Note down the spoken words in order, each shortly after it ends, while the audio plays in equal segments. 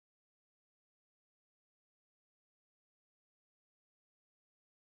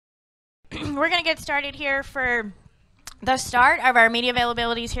we're going to get started here for the start of our media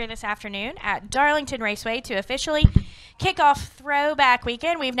availabilities here this afternoon at Darlington Raceway to officially kick off Throwback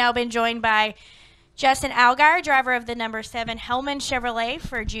Weekend. We've now been joined by Justin Allgaier, driver of the number 7 Hellman Chevrolet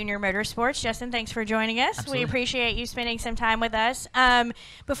for Junior Motorsports. Justin, thanks for joining us. Absolutely. We appreciate you spending some time with us.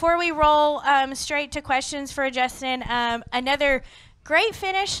 Before we roll straight to questions for Justin, another great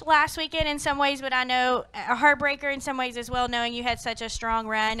finish last weekend in some ways, but I know a heartbreaker in some ways as well, knowing you had such a strong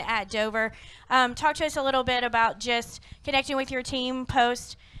run at Dover. Talk to us a little bit about just connecting with your team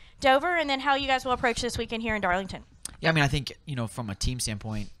post Dover and then how you guys will approach this weekend here in Darlington. Yeah, I mean, I think, from a team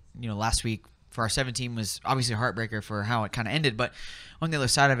standpoint, last week for our 7 team was obviously a heartbreaker for how it kind of ended. But on the other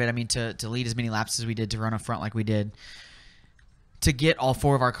side of it, I mean, to lead as many laps as we did, to run up front like we did, to get all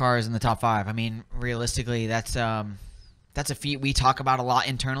 4 of our cars in the top 5, I mean, realistically, that's a feat we talk about a lot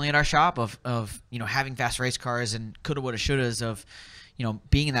internally at our shop of having fast race cars and coulda, woulda, shouldas of,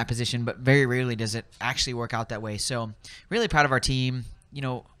 being in that position. But very rarely does it actually work out that way. So really proud of our team.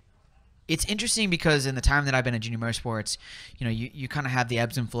 It's interesting because in the time that I've been at Junior Motorsports, you kind of have the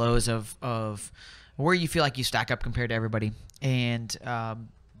ebbs and flows of where you feel like you stack up compared to everybody. And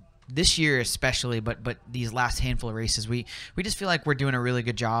this year especially, but these last handful of races, we just feel like we're doing a really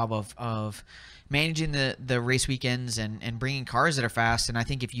good job of managing the race weekends and bringing cars that are fast. And I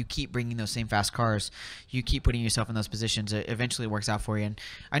think if you keep bringing those same fast cars, you keep putting yourself in those positions, it eventually works out for you. And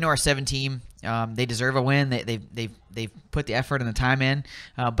I know our 7 team, they deserve a win. They've put the effort and the time in,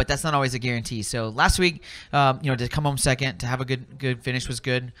 but that's not always a guarantee. So last week, to come home second, to have a good finish was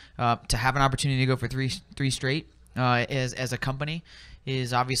good. To have an opportunity to go for three straight as a company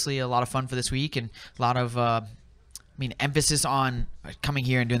is obviously a lot of fun for this week, and a lot of emphasis on coming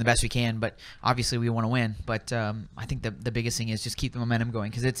here and doing the best we can, but obviously we want to win. But I think the biggest thing is just keep the momentum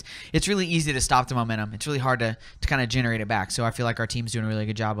going, because it's really easy to stop the momentum. It's really hard to kind of generate it back. So I feel like our team's doing a really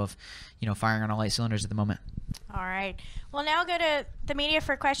good job of firing on all 8 cylinders at the moment. All right. We'll now go to the media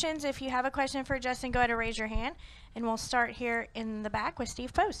for questions. If you have a question for Justin, go ahead and raise your hand, and we'll start here in the back with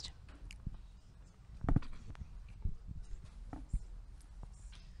Steve Post.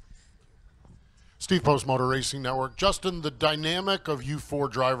 Steve Post, Motor Racing Network. Justin, the dynamic of you 4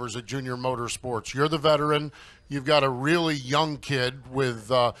 drivers at Junior Motorsports. You're the veteran. You've got a really young kid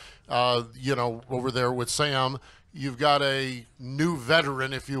with, over there with Sam. You've got a new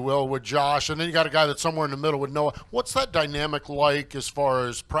veteran, if you will, with Josh. And then you got a guy that's somewhere in the middle with Noah. What's that dynamic like as far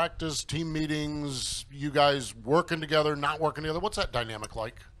as practice, team meetings, you guys working together, not working together? What's that dynamic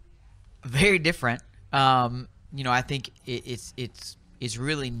like? Very different. I think it's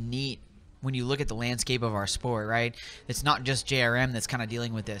really neat when you look at the landscape of our sport, right? It's not just JRM that's kind of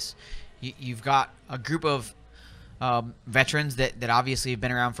dealing with this. You've got a group of veterans that obviously have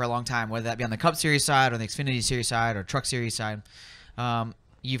been around for a long time, whether that be on the Cup Series side or the Xfinity Series side or Truck Series side.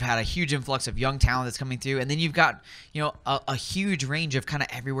 You've had a huge influx of young talent that's coming through, and then you've got a huge range of kind of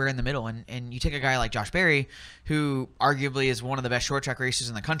everywhere in the middle. And you take a guy like Josh Berry, who arguably is one of the best short track racers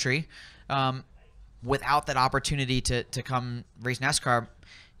in the country, without that opportunity to come race NASCAR.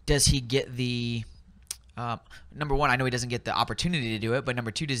 Does he get the number one? I know he doesn't get the opportunity to do it, but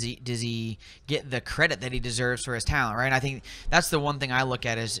number 2, does he get the credit that he deserves for his talent? Right? And I think that's the one thing I look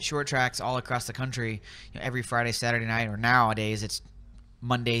at is short tracks all across the country. Every Friday, Saturday night, or nowadays it's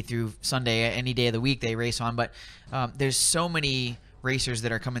Monday through Sunday, any day of the week they race on. But there's so many racers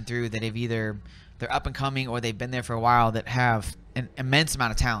that are coming through that have either they're up and coming or they've been there for a while that have an immense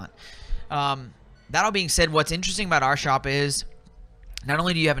amount of talent. That all being said, what's interesting about our shop is not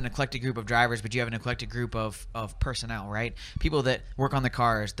only do you have an eclectic group of drivers, but you have an eclectic group of personnel, right? People that work on the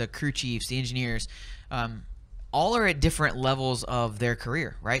cars, the crew chiefs, the engineers, all are at different levels of their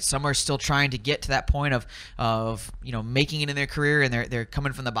career, right? Some are still trying to get to that point of making it in their career, and they're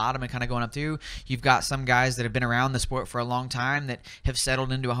coming from the bottom and kind of going up through. You've got some guys that have been around the sport for a long time that have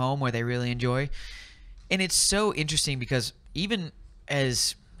settled into a home where they really enjoy. And it's so interesting because even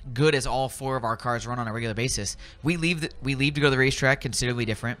as good as all 4 of our cars run on a regular basis, we leave to go to the racetrack considerably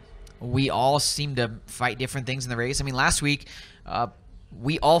different. We all seem to fight different things in the race. I mean, last week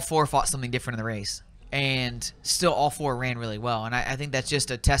we all 4 fought something different in the race, and still all 4 ran really well. And I think that's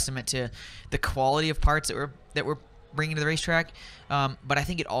just a testament to the quality of parts that we're bringing to the racetrack. But I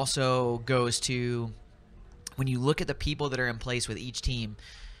think it also goes to when you look at the people that are in place with each team.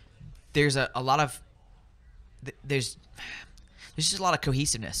 There's there's just a lot of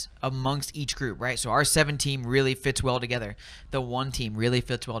cohesiveness amongst each group, right? So our 7 team really fits well together. The 1 team really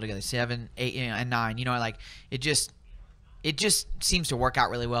fits well together. 7, 8, and 9. It just seems to work out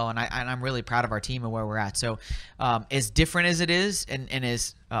really well, and I'm really proud of our team and where we're at. So as different as it is, and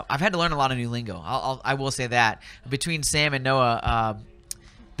as I've had to learn a lot of new lingo. I will say that between Sam and Noah,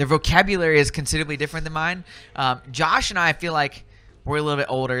 their vocabulary is considerably different than mine. Josh and I feel like we're a little bit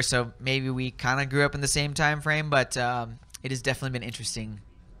older, so maybe we kind of grew up in the same time frame, but it has definitely been interesting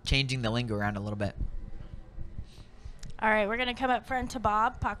changing the lingo around a little bit. All right, we're going to come up front to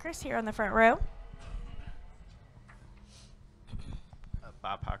Bob Pockris here on the front row.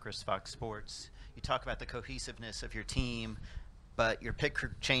 Bob Pockris, Fox Sports. You talk about the cohesiveness of your team, but your pit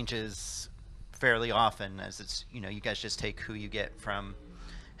crew changes fairly often, as it's, you guys just take who you get from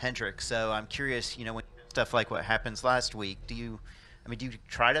Hendrick. So I'm curious, when stuff like what happens last week, do you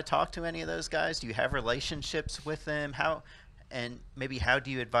try to talk to any of those guys? Do you have relationships with them? How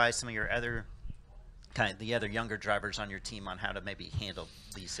do you advise some of your other the other younger drivers on your team on how to maybe handle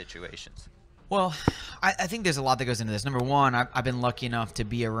these situations? Well, I think there's a lot that goes into this. Number one, I've been lucky enough to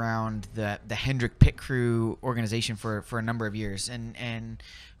be around the Hendrick Pit Crew organization for a number of years, and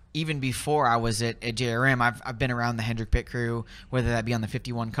even before I was at JRM, I've been around the Hendrick Pit Crew, whether that be on the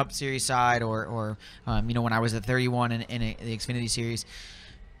 51 Cup Series side or when I was at 31 in the Xfinity Series.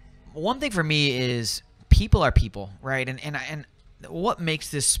 One thing for me is people are people, right? And what makes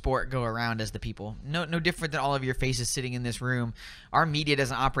this sport go around is the people. No different than all of your faces sitting in this room. Our media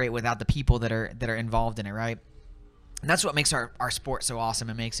doesn't operate without the people that are involved in it, right? And that's what makes our sport so awesome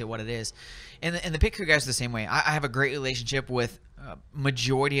and makes it what it is. And the pit crew guys are the same way. I have a great relationship with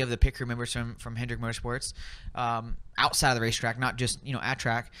majority of the pit crew members from Hendrick Motorsports outside of the racetrack, not just at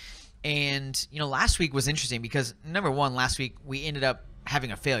track. And last week was interesting because number one, last week we ended up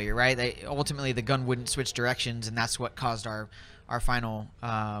having a failure, right? Ultimately the gun wouldn't switch directions, and that's what caused our final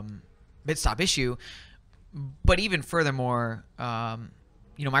pit stop issue. But even furthermore,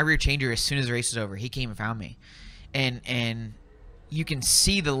 my rear changer, as soon as the race was over, he came and found me. And you can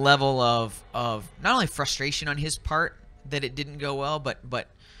see the level of not only frustration on his part that it didn't go well, but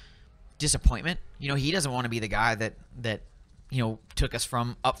disappointment. He doesn't want to be the guy that took us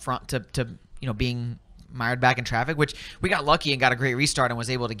from up front to being mired back in traffic, which we got lucky and got a great restart and was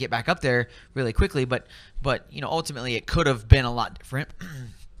able to get back up there really quickly. But ultimately it could have been a lot different.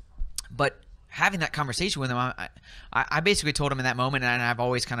 But having that conversation with him, I basically told him in that moment, and I've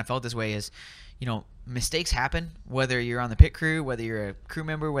always kind of felt this way, is mistakes happen, whether you're on the pit crew, whether you're a crew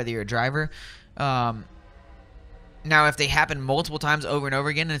member, whether you're a driver. Now, if they happen multiple times over and over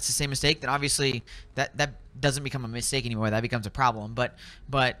again and it's the same mistake, then obviously that doesn't become a mistake anymore. That becomes a problem.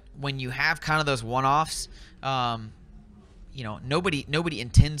 But when you have kind of those one-offs, nobody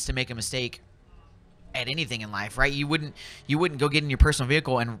intends to make a mistake at anything in life, right? You wouldn't go get in your personal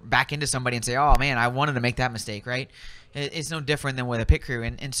vehicle and back into somebody and say, oh man, I wanted to make that mistake, right? It's no different than with a pit crew.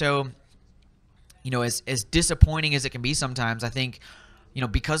 And so, as disappointing as it can be sometimes, I think,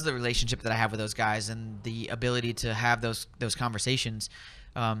 because of the relationship that I have with those guys and the ability to have those conversations,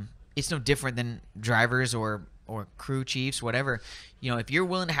 it's no different than drivers or crew chiefs, whatever. If you're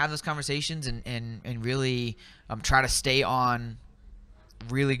willing to have those conversations and really try to stay on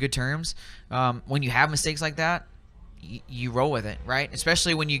really good terms, when you have mistakes like that, you roll with it, right?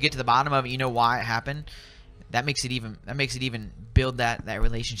 Especially when you get to the bottom of it, you know why it happened. That makes it even build that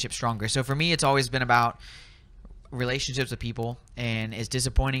relationship stronger. So for me, it's always been about relationships with people, and as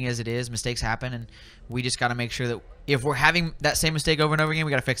disappointing as it is, mistakes happen, and we just got to make sure that if we're having that same mistake over and over again,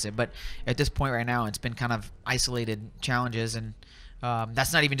 we got to fix it. But at this point right now, it's been kind of isolated challenges, and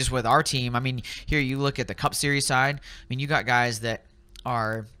that's not even just with our team. I mean, here you look at the Cup Series side. I mean, you got guys that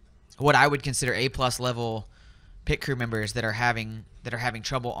are what I would consider A+ level pit crew members that are having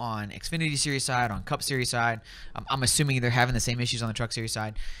trouble on Xfinity Series side, on Cup Series side. I'm assuming they're having the same issues on the Truck Series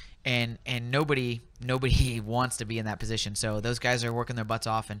side. And nobody wants to be in that position. So those guys are working their butts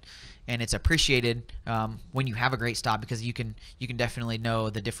off, and it's appreciated when you have a great stop, because you can definitely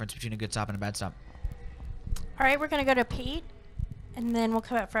know the difference between a good stop and a bad stop. All right, we're going to go to Pete, and then we'll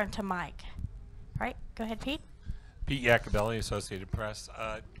come up front to Mike. All right, go ahead, Pete. Pete Iacobelli, Associated Press.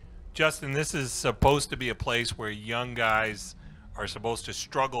 Justin, this is supposed to be a place where young guys are supposed to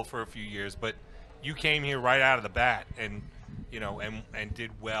struggle for a few years, but you came here right out of the bat and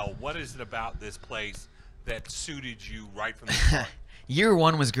did well. What is it about this place that suited you right from the start? Year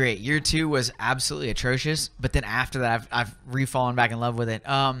one was great. Year two was absolutely atrocious. But then after that, I've re-fallen back in love with it.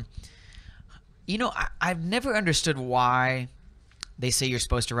 I've never understood why they say you're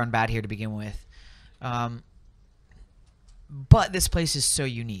supposed to run bad here to begin with. But this place is so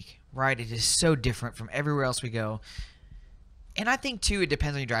unique, right? It is so different from everywhere else we go. And I think, too, it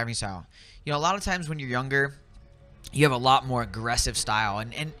depends on your driving style. A lot of times when you're younger, you have a lot more aggressive style.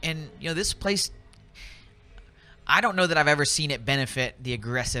 And this place, I don't know that I've ever seen it benefit the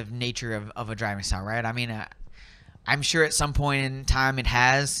aggressive nature of a driving style, right? I mean, I'm sure at some point in time it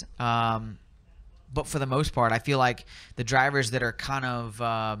has. But for the most part, I feel like the drivers that are kind of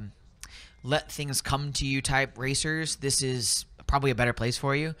let things come to you type racers, this is probably a better place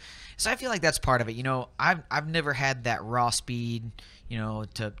for you. So I feel like that's part of it. I've never had that raw speed,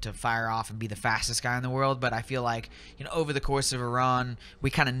 to fire off and be the fastest guy in the world. But I feel like, over the course of a run, we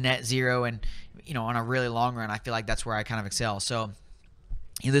kind of net zero, and, on a really long run, I feel like that's where I kind of excel. So,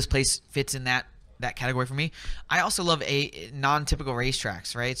 this place fits in that category for me. I also love non-typical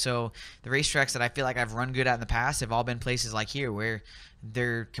racetracks, right? So the racetracks that I feel like I've run good at in the past have all been places like here where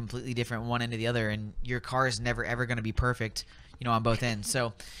they're completely different one end to the other, and your car is never ever going to be perfect, on both ends.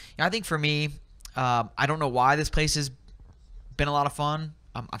 So I think for me, I don't know why this place has been a lot of fun.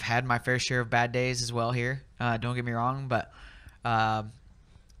 I've had my fair share of bad days as well here. Don't get me wrong, but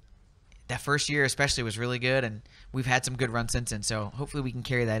that first year especially was really good, and we've had some good runs since then. So hopefully we can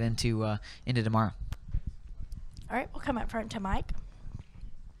carry that into tomorrow. All right, we'll come up front to Mike.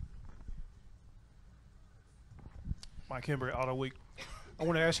 Mike Henry, Auto Week. I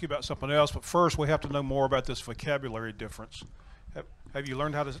want to ask you about something else, but first we have to know more about this vocabulary difference. Have you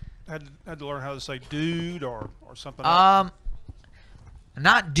learned had to learn how to say dude or something else?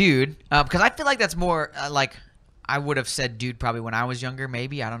 Not dude, because I feel like that's more like I would have said dude probably when I was younger,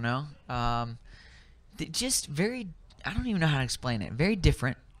 maybe. I don't know. Just very, I don't even know how to explain it. Very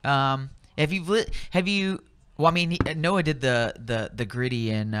different. Well, I mean, Noah did the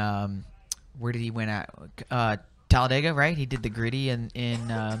gritty in, where did he win at? Talladega, right? He did the gritty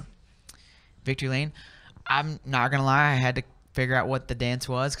in Victory Lane. I'm not going to lie. I had to figure out what the dance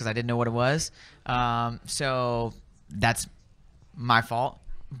was because I didn't know what it was. So that's my fault.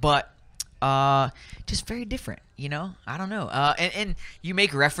 But just very different, I don't know. And you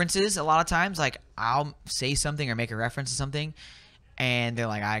make references a lot of times. Like, I'll say something or make a reference to something, and they're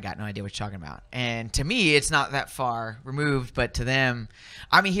like, I got no idea what you're talking about. And to me, it's not that far removed, but to them,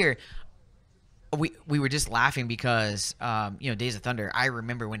 I mean, here, we were just laughing because, Days of Thunder, I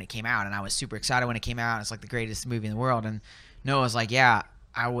remember when it came out, and I was super excited when it came out. It's like the greatest movie in the world. And Noah was like, yeah,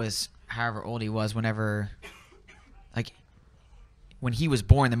 I was however old he was whenever, like, when he was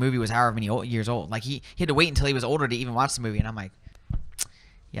born, the movie was however many years old. Like, he had to wait until he was older to even watch the movie. And I'm like,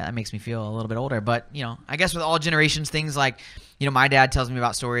 yeah, that makes me feel a little bit older. But, I guess with all generations, things like, my dad tells me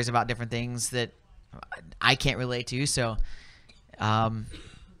about stories about different things that I can't relate to. So,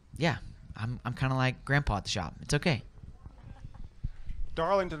 yeah, I'm kind of like grandpa at the shop. It's okay.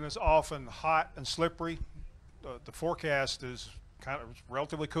 Darlington is often hot and slippery. The forecast is kind of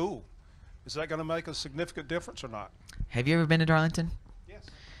relatively cool. Is that going to make a significant difference or not? Have you ever been to Darlington? Yes.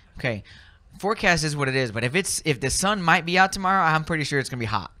 Okay. Forecast is what it is, but if the sun might be out tomorrow, I'm pretty sure it's going to be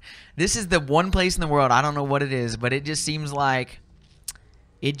hot. This is the one place in the world, I don't know what it is, but it just seems like,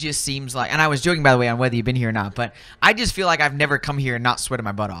 and I was joking, by the way, on whether you've been here or not, but I just feel like I've never come here and not sweated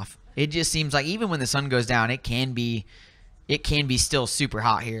my butt off. It just seems like even when the sun goes down, it can be still super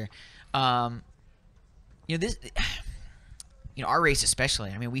hot here. Our race especially,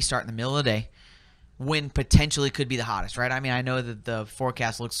 I mean, we start in the middle of the day when potentially could be the hottest, right? I mean, I know that the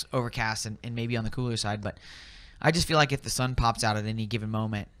forecast looks overcast and maybe on the cooler side, but I just feel like if the sun pops out at any given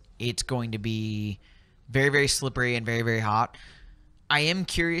moment, it's going to be very, very slippery and very, very hot. I am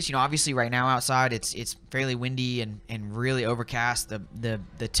curious, obviously right now outside it's fairly windy and really overcast. The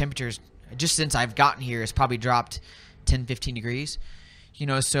temperatures, just since I've gotten here, has probably dropped 10, 15 degrees.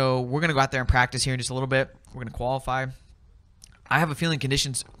 So we're going to go out there and practice here in just a little bit. We're going to qualify. I have a feeling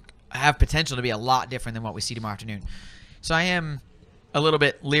conditions have potential to be a lot different than what we see tomorrow afternoon. So I am a little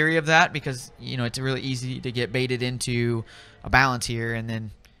bit leery of that because, it's really easy to get baited into a balance here. And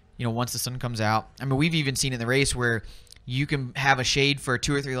then, once the sun comes out, I mean, we've even seen in the race where you can have a shade for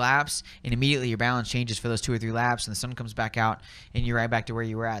 2 or 3 laps and immediately your balance changes for those 2 or 3 laps and the sun comes back out and you're right back to where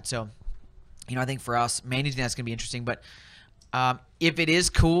you were at. So, I think for us, managing that's going to be interesting. But if it is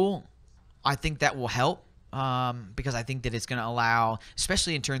cool, I think that will help. Because I think that it's going to allow,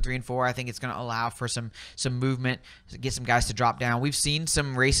 especially in turn 3 and 4, I think it's going to allow for some movement, get some guys to drop down. We've seen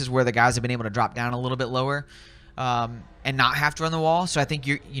some races where the guys have been able to drop down a little bit lower and not have to run the wall. So I think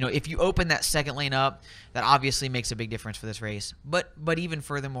if you open that second lane up, that obviously makes a big difference for this race. But even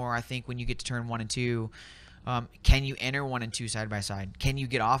furthermore, I think when you get to turn 1 and 2, can you enter 1 and 2 side by side? Can you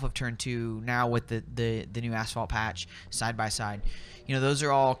get off of turn 2 now with the new asphalt patch side by side? Those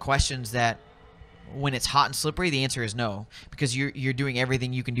are all questions that, when it's hot and slippery, the answer is no, because you're doing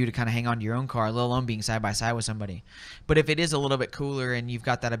everything you can do to kind of hang on to your own car, let alone being side by side with somebody. But if it is a little bit cooler and you've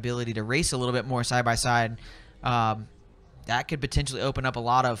got that ability to race a little bit more side by side, that could potentially open up a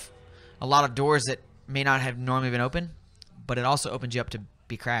lot of doors that may not have normally been open. But it also opens you up to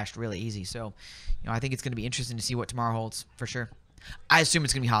be crashed really easy. So, I think it's going to be interesting to see what tomorrow holds for sure. I assume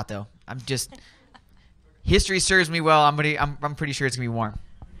it's going to be hot though. history serves me well. I'm pretty sure it's gonna be warm.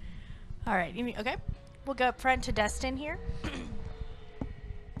 All right. Okay. We'll go up front to Dustin here.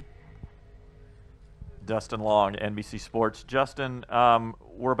 Dustin Long, NBC Sports. Justin,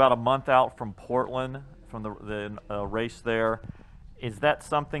 we're about a month out from Portland, from the race there. Is that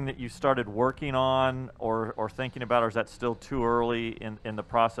something that you started working on or thinking about, or is that still too early in the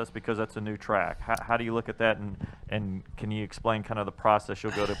process because that's a new track? How do you look at that, and can you explain kind of the process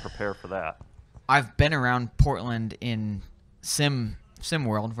you'll go to prepare for that? I've been around Portland in sim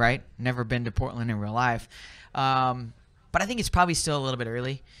world, right? Never been to Portland in real life. But I think it's probably still a little bit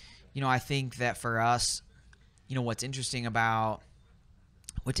early. I think that for us, what's interesting about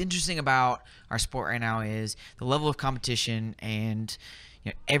our sport right now is the level of competition and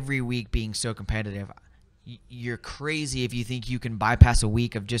every week being so competitive. You're crazy if you think you can bypass a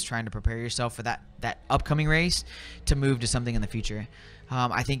week of just trying to prepare yourself for that upcoming race to move to something in the future.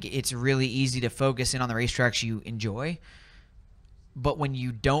 I think it's really easy to focus in on the racetracks you enjoy, but when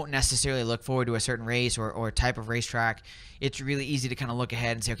you don't necessarily look forward to a certain race or type of racetrack, it's really easy to kind of look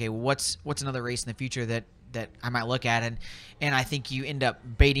ahead and say, okay, well, what's another race in the future that I might look at, and I think you end up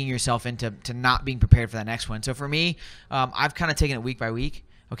baiting yourself into not being prepared for that next one. So for me, I've kind of taken it week by week.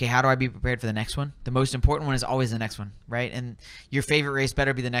 Okay, how do I be prepared for the next one? The most important one is always the next one, right? And your favorite race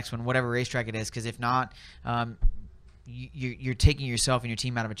better be the next one, whatever racetrack it is, because if not, you're taking yourself and your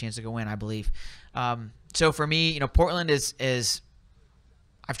team out of a chance to go win, I believe. So for me, Portland is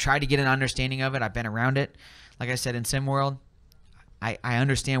I've tried to get an understanding of it. I've been around it. Like I said, in Sim World, I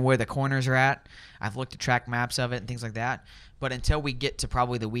understand where the corners are at. I've looked at track maps of it and things like that. But until we get to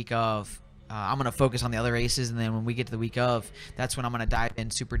probably the week of, I'm going to focus on the other races. And then when we get to the week of, that's when I'm going to dive in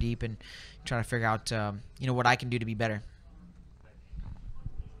super deep and try to figure out, what I can do to be better.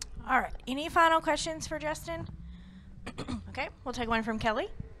 All right. Any final questions for Justin? Okay. We'll take one from Kelly.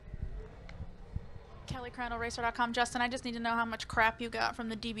 KellyCrandallRacer.com. Justin, I just need to know how much crap you got from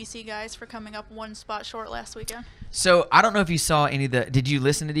the DBC guys for coming up one spot short last weekend. So I don't know if you saw any of did you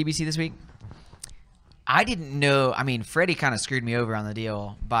listen to DBC this week? I didn't know. I mean, Freddie kind of screwed me over on the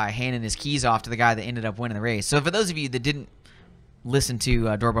deal by handing his keys off to the guy that ended up winning the race. So for those of you that didn't listen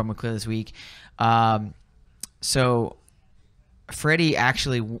to Doorbell McClure this week, so Freddie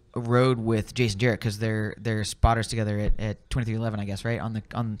actually rode with Jason Jarrett because they're spotters together at 2311, I guess, right,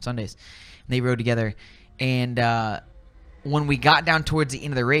 on Sundays. And they rode together. And when we got down towards the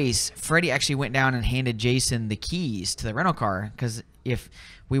end of the race, Freddie actually went down and handed Jason the keys to the rental car because if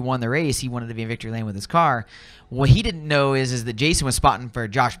we won the race, he wanted to be in victory lane with his car. What he didn't know is that Jason was spotting for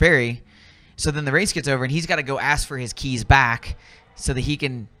Josh Berry. So then the race gets over, and he's got to go ask for his keys back so that he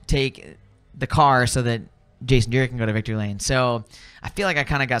can take the car so that Jason Jarrett can go to victory lane. So I feel like I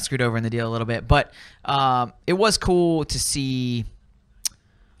kind of got screwed over in the deal a little bit. But it was cool to see.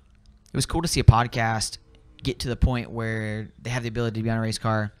 It was cool to see a podcast get to the point where they have the ability to be on a race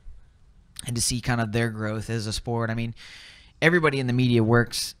car and to see kind of their growth as a sport. I mean, everybody in the media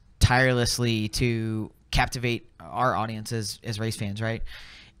works tirelessly to captivate our audience as race fans, right?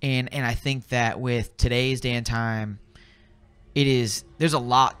 And I think that with today's day and time, there's a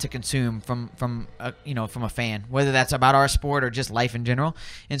lot to consume from a fan, whether that's about our sport or just life in general.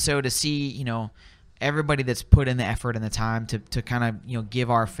 And so to see, everybody that's put in the effort and the time to kind of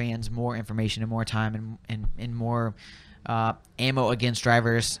give our fans more information and more time and more ammo against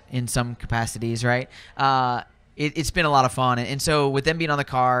drivers in some capacities, right? It's been a lot of fun. And so with them being on the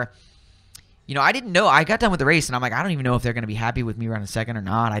car, I didn't know. I got done with the race and I'm like, I don't even know if they're going to be happy with me running second or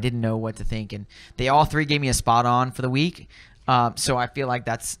not. I didn't know what to think, and they all three gave me a spot on for the week. So I feel like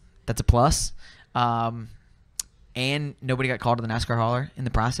that's a plus. And nobody got called to the NASCAR hauler in the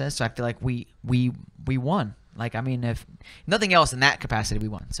process, so I feel like we won. Like, I mean, if nothing else in that capacity, we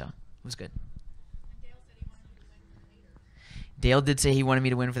won. So it was good. Dale did say he wanted me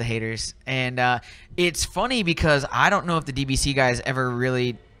to win for the haters, and it's funny because I don't know if the DBC guys ever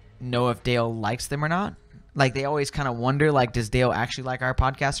really know if Dale likes them or not. Like, they always kind of wonder, like, does Dale actually like our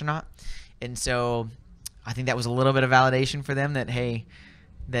podcast or not? And so I think that was a little bit of validation for them that, hey,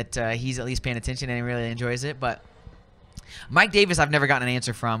 that he's at least paying attention and he really enjoys it. But Mike Davis, I've never gotten an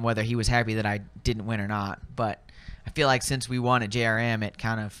answer from whether he was happy that I didn't win or not. But I feel like since we won at JRM, it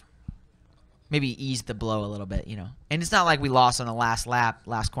kind of maybe eased the blow a little bit, And it's not like we lost on the last lap,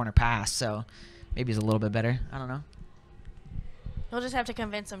 last corner pass, so maybe it's a little bit better. I don't know. You'll just have to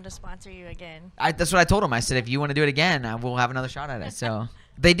convince them to sponsor you again. That's what I told him. I said, if you want to do it again, we'll have another shot at it. So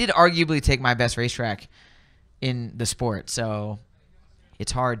they did arguably take my best racetrack in the sport, so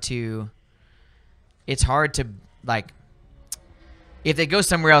it's hard to like, if they go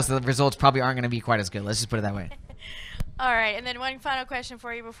somewhere else, the results probably aren't going to be quite as good. Let's just put it that way. All right, and then one final question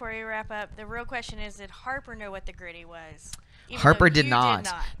for you before we wrap up. The real question is, did Harper know what the gritty was? Even Harper though did you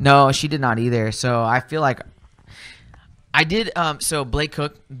not. No, she did not either. So I feel like I did. So Blake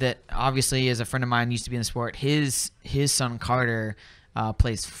Cook, that obviously is a friend of mine, used to be in the sport. His son Carter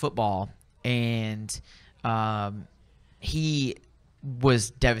plays football, and he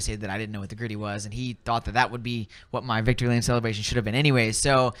was devastated that I didn't know what the gritty was, and he thought that would be what my victory lane celebration should have been anyway.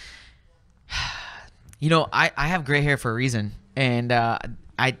 So, I have gray hair for a reason, and I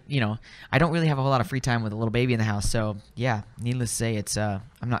don't really have a whole lot of free time with a little baby in the house. So yeah, needless to say, it's I'm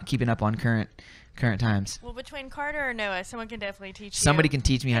not keeping up on current times. Well, between Carter or Noah, someone can definitely teach you. Somebody can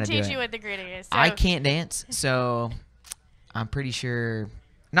teach me how to do it. Teach you what the gritty is. So. I can't dance, so I'm pretty sure.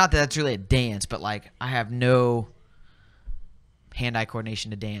 Not that that's really a dance, but like I have no hand-eye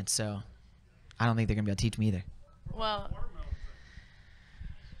coordination to dance, so I don't think they're gonna be able to teach me either. Well,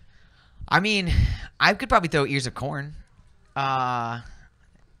 I mean, I could probably throw ears of corn.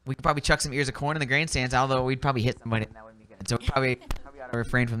 We could probably chuck some ears of corn in the grandstands, although we'd probably hit somebody and that wouldn't be good. So we probably ought to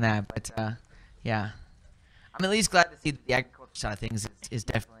refrain from that. But yeah, I'm at least glad to see that the agriculture side of things is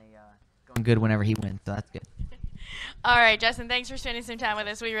definitely going good whenever he wins. So that's good. all right, Justin, thanks for spending some time with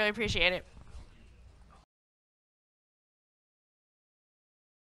us. We really appreciate it.